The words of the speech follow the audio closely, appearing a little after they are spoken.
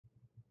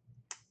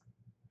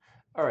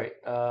All right,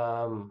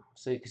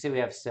 so you can see we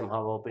have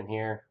SimHub open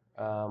here.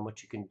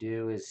 What you can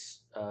do is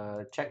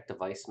check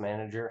Device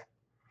Manager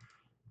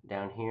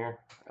down here.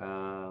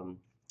 Um,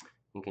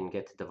 you can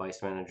get to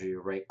Device Manager, you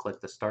right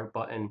click the Start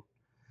button,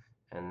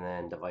 and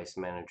then Device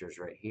Manager is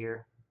right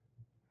here.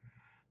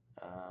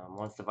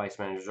 Once Device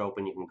Manager is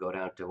open, you can go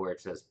down to where it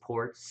says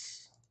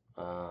Ports,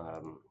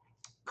 um,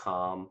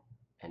 COM,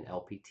 and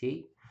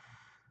LPT.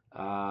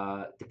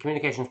 The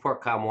communications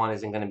port COM1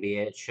 isn't going to be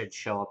it. It should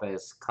show up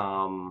as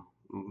COM,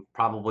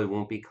 probably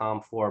won't be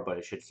COM4, but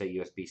it should say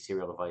USB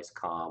serial device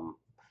COM,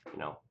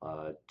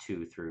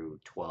 2 through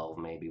 12,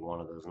 maybe one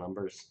of those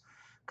numbers,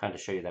 kind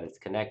of show you that it's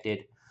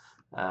connected.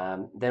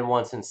 Then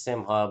once in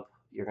SimHub,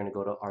 you're going to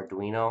go to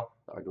Arduino,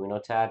 the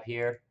Arduino tab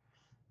here,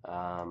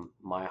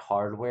 My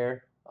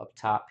Hardware up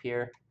top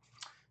here.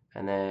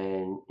 And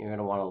then you're going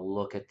to want to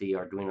look at the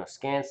Arduino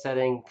scan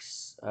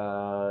settings.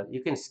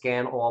 You can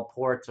scan all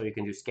ports, or you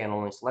can do scan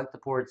only select the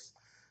ports.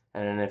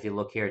 And then if you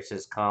look here, it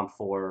says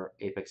COM4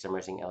 Apex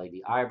Emerging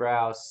LED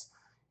eyebrows.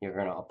 You're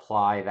going to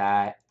apply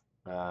that,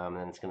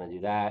 and it's going to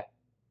do that.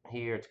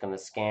 Here, it's going to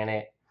scan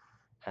it,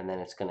 and then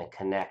it's going to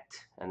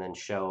connect, and then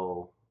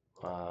show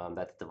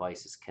that the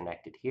device is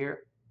connected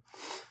here.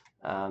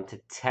 To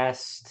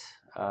test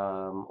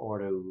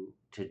or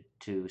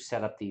to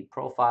set up the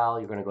profile,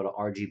 you're going to go to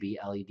RGB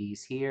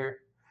LEDs here.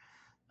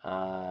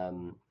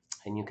 And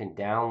you can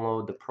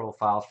download the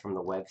profiles from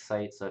the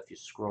website. So if you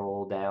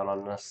scroll down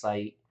on the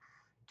site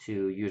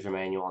to user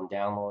manual and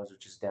downloads,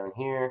 which is down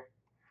here,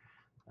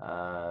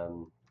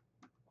 um,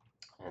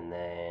 and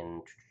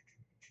then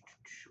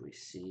we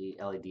see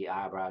LED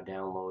eyebrow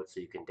download, so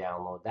you can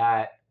download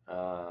that.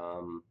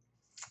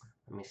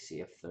 Let me see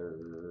if they're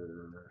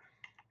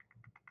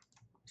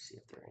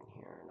in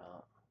here or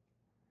not.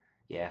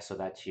 Yeah, so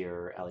that's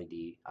your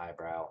LED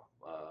eyebrow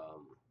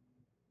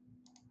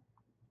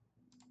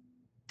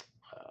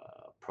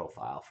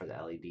profile for the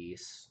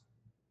LEDs.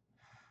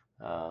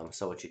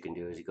 So what you can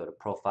do is you go to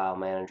Profile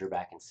Manager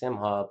back in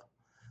SimHub.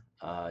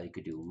 You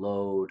could do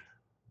Load.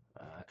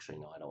 Actually,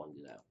 no, I don't want to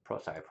do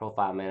that.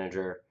 Profile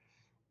Manager,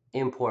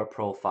 Import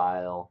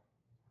Profile.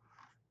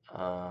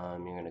 You're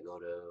going to go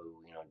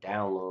to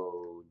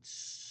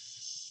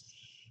Downloads.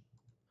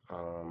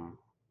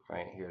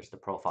 Right here's the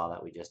profile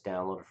that we just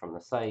downloaded from the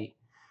site.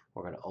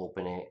 We're going to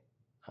open it,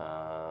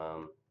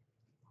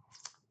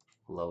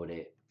 load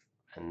it,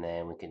 and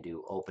then we can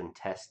do Open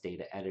Test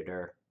Data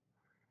Editor.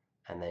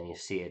 And then you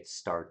see it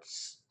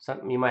starts.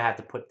 Something you might have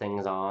to put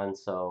things on.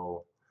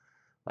 So,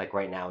 like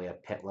right now, we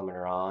have pit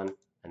limiter on,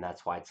 and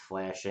that's why it's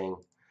flashing.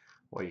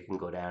 Or you can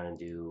go down and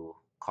do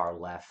car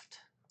left,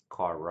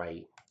 car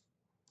right,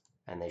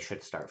 and they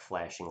should start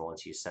flashing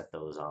once you set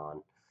those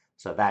on.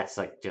 So that's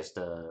like just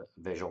a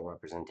visual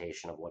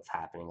representation of what's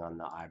happening on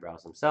the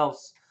eyebrows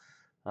themselves.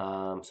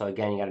 So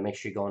again, you got to make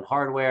sure you go in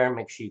hardware,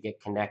 make sure you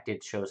get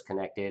connected, shows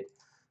connected,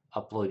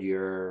 upload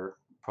your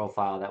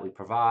profile that we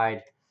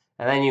provide,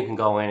 and then you can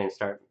go in and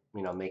start,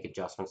 make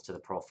adjustments to the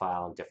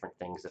profile and different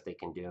things that they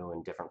can do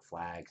and different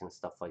flags and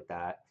stuff like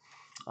that.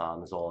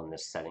 Is all in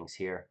this settings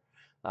here.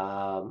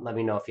 Let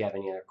me know if you have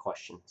any other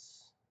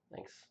questions.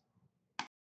 Thanks.